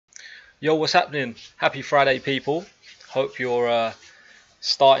Yo, what's happening? Happy Friday, people. Hope you're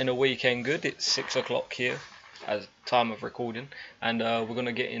starting a weekend good. It's 6 o'clock here as time of recording, and we're going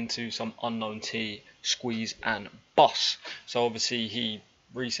to get into some Unknown T, Squeeze and Boss. So obviously he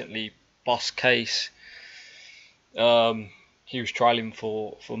recently bust case. He was trialing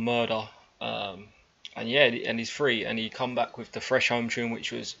for murder, and yeah, and he's free, and he come back with the Fresh Home tune,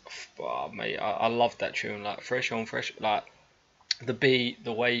 which was, oh, mate, I loved that tune. Like Fresh Home, fresh, like the beat,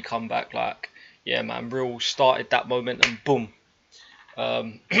 the way he come back, like, yeah, man, real started that momentum, boom.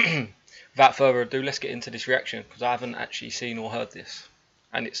 Without further ado, let's get into this reaction, because I haven't actually seen or heard this,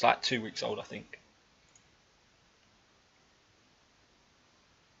 and it's like 2 weeks old, I think.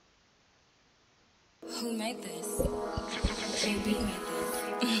 Who made this? Who beat made this?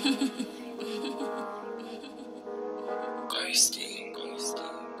 Ghosting.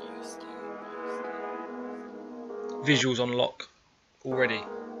 Visuals on lock already.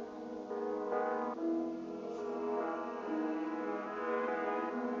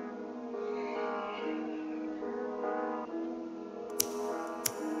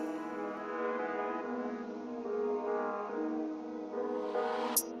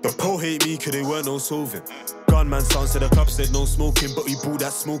 The po hate me cause they weren't no solving. Gunman sounds to the club said no smoking, but we bought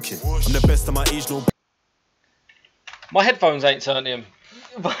that smoking. I'm the best of my age, no. My headphones ain't turning.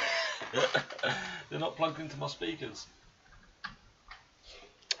 They're not plugged into my speakers.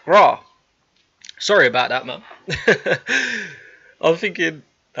 Rah. Sorry about that, man. I'm thinking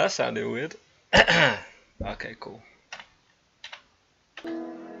that sounded weird. Okay, cool.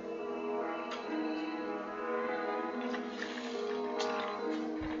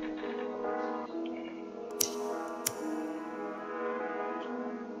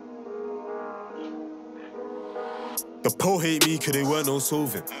 The po hate me cause they weren't no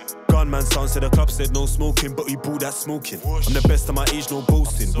solving. Gunman sounds to the club said no smoking, but we bought that smoking. I'm the best of my age, no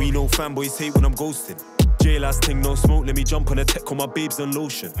boasting. We know fanboys hate when I'm ghosting. J-Last ting, no smoke, let me jump on a tech on my babes and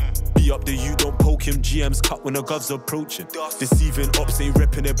lotion. Be up the you, don't poke him, GM's cut when the gov's approaching. Deceiving ops, ain't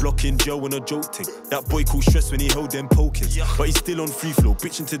repping, they're blocking Joe when a joke ting. That boy called stress when he held them poking. But he's still on free flow,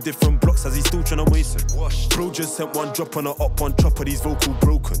 bitching to different blocks as he's still trying to waste him. Bro just sent one drop on a up, one chopper, these vocal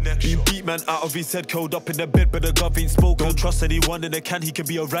broken. Been beat man out of his head, curled up in the bed, but the gov ain't spoken. Don't trust anyone in the can, he can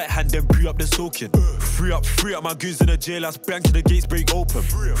be a right hand, then pre up the soaking. Free up my goons in the J-Last, bang to the gates break open.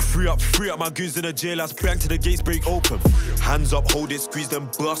 Free up my goons in the J-Last, bang to the gates break open. Hands up, hold it, squeeze them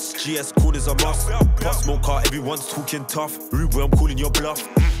bust. GS corners a must. Pop smoke car, everyone's talking tough. Rude boy, I'm calling your bluff.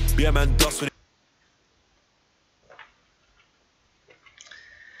 Be a man dust when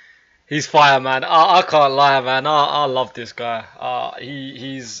He's fire, man. I can't lie, man. I love this guy.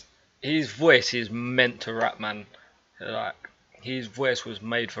 His voice is meant to rap, man. Like, his voice was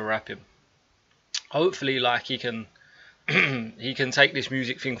made for rapping. Hopefully, like, he can he can take this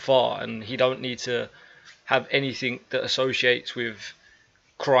music thing far, and he don't need to have anything that associates with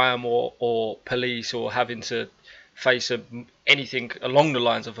crime or police, or having to face anything along the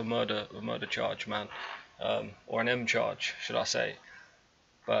lines of a murder charge, man, or an M charge, should I say.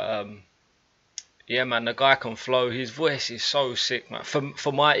 But yeah, man, the guy can flow. His voice is so sick, man.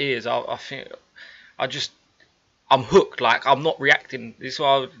 For my ears, I think I'm hooked. Like, I'm not reacting. This is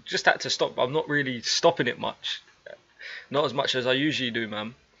why I just had to stop. I'm not really stopping it much, not as much as I usually do,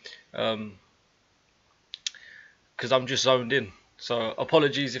 man. Because I'm just zoned in. So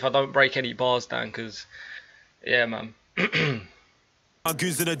apologies if I don't break any bars down, because yeah, man. my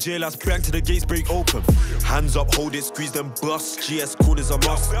goons in the J-Last, bang to the gates break open. Hands up, hold it, squeeze them bust. GS corners a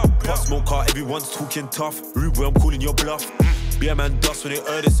must. Pop smoke car, everyone's talking tough. Rude boy, I'm calling your bluff. Be a man dust when they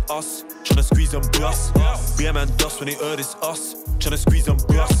heard it's us. Tryna squeeze them bust. Be a man dust when they heard it's us. Tryna squeeze them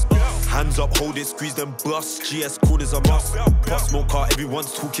bust. Hands up, hold it, squeeze them bust. GS corners a must. Pop smoke car,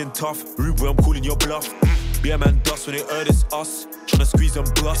 everyone's talking tough. Rude boy, I'm calling your bluff. Be a man dust when they heard it's us. Tryna squeeze them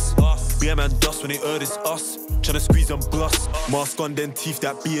bust. Be a man dust when they heard it's us. Tryna squeeze them bust. Mask on, then teeth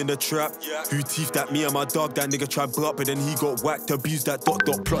that be in the trap. Who teeth that me and my dog, that nigga tried block, but then he got whacked. Abused that dot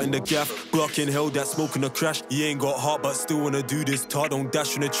plotting the gaff. Blocking hell, that smoking the crash. He ain't got heart, but still wanna do this. Tar don't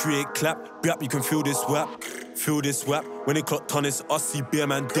dash on the tree, it clap. Brap, you can feel this whap. Feel this whap. When it clock ton, it's us, see beer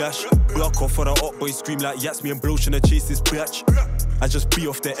man dash. Block off for the hot boy, scream like yats. Me and bro tryna chase this batch. I just be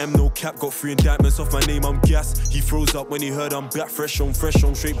off the M, no cap. Got 3 indictments off my name, I'm gas. He froze up when he heard I'm back. Fresh on,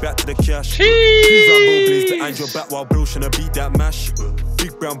 straight back to the cash. 2 Rambo blades behind your back while bro tryna beat that mash.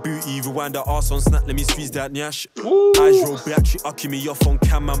 Big brown booty, rewind the arse on snap, let me squeeze that nyash. Eyes roll back, she ucking me off on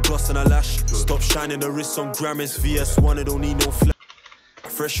cam, man, busting a lash. Stop shining the wrist on Grammys, VS1, I don't need no flash.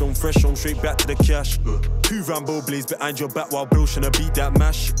 Fresh on, straight back to the cash. 2 Rambo blades behind your back while bro tryna beat that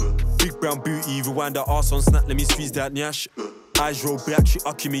mash. Big brown booty, rewind the arse on snap, let me squeeze that nyash. Eyes roll back, she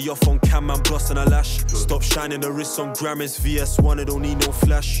ucking me off on cam, man, busting a lash. Stop shining the wrist on Grammys, VS1, I don't need no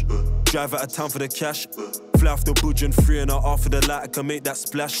flash. Drive out of town for the cash. Fly off the bridge and 3 and a half for the light, I can make that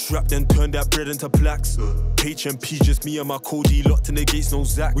splash. Strap then turn that bread into plaques. HMP, just me and my Cody, locked in the gates, no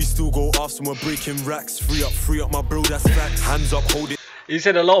Zach. We still go off, so we're breaking racks. Free up, my bro, that's fact. Hands up, hold it. He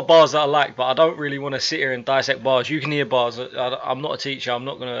said a lot of bars that I like, but I don't really want to sit here and dissect bars. You can hear bars. I'm not a teacher. I'm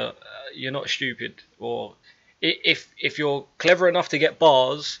not gonna. You're not stupid. Or if you're clever enough to get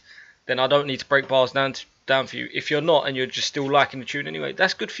bars, then I don't need to break bars down for you. If you're not and you're just still liking the tune anyway,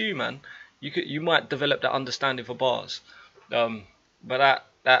 that's good for you, man. You might develop that understanding for bars. But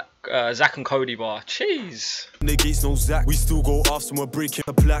that Zach and Cody bar, cheese. The gates, no Zach. We still go off, so we're breaking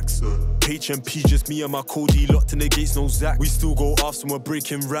the plaques. HMP, just me and my Cody, locked in the gates, no Zach. We still go off, so we're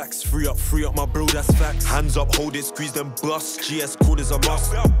breaking racks. Free up, my bro, that's fact. Hands up, hold it, squeeze them bust. GS corners a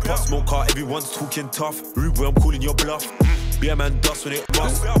must. Pop smoke car, everyone's talking tough. Rude, I'm calling your bluff. Be a man dust when it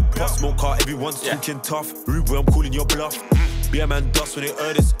must. Pop smoke car, everyone's talking tough. Rude, I'm calling your bluff. Be a man dust when they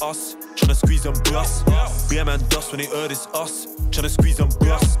heard it's us. Tryna squeeze them bust. Be a man dust when they heard it's us. Tryna squeeze them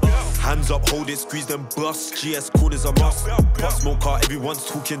bust. Hands up, hold it, squeeze them bust. GS corners a must. Pop smoke car, everyone's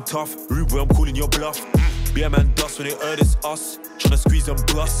talking tough. Rude, I'm calling your bluff. Be a man dust when they heard it's us. Tryna squeeze them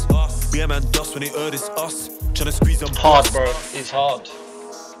bust. Be a man dust when they heard it's us. Tryna squeeze them hard, bust. bro. It's hard.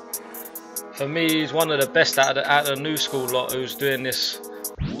 For me, he's one of the best out of the new school lot who's doing this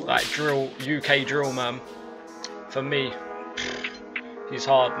like drill, UK drill, man. For me, he's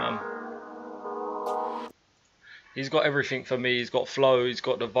hard, man. He's got everything for me. He's got flow, he's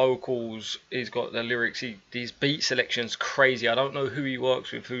got the vocals, he's got the lyrics. These beat selections crazy. I don't know who he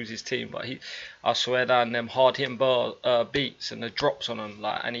works with, who's his team, but I swear down them hard hitting beats and the drops on them,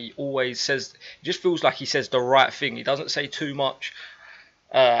 like, and he always says, it just feels like he says the right thing. He doesn't say too much,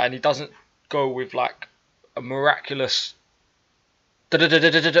 and he doesn't go with like a miraculous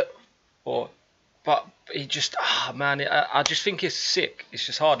or, but he just, man, I just think it's sick. It's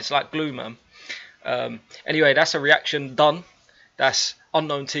just hard. It's like glue, man. Anyway, that's a reaction done. That's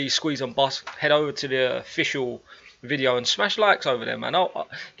Unknown T, Squeeze and Bust. Head over to the official video and smash likes over there, man.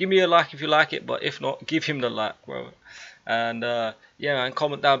 Give me a like if you like it, but if not, give him the like, bro. And yeah, man,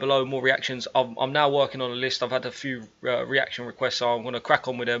 comment down below more reactions. I'm now working on a list. I've had a few reaction requests, so I'm gonna crack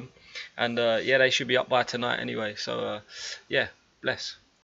on with them. And yeah, they should be up by tonight anyway. So yeah, bless.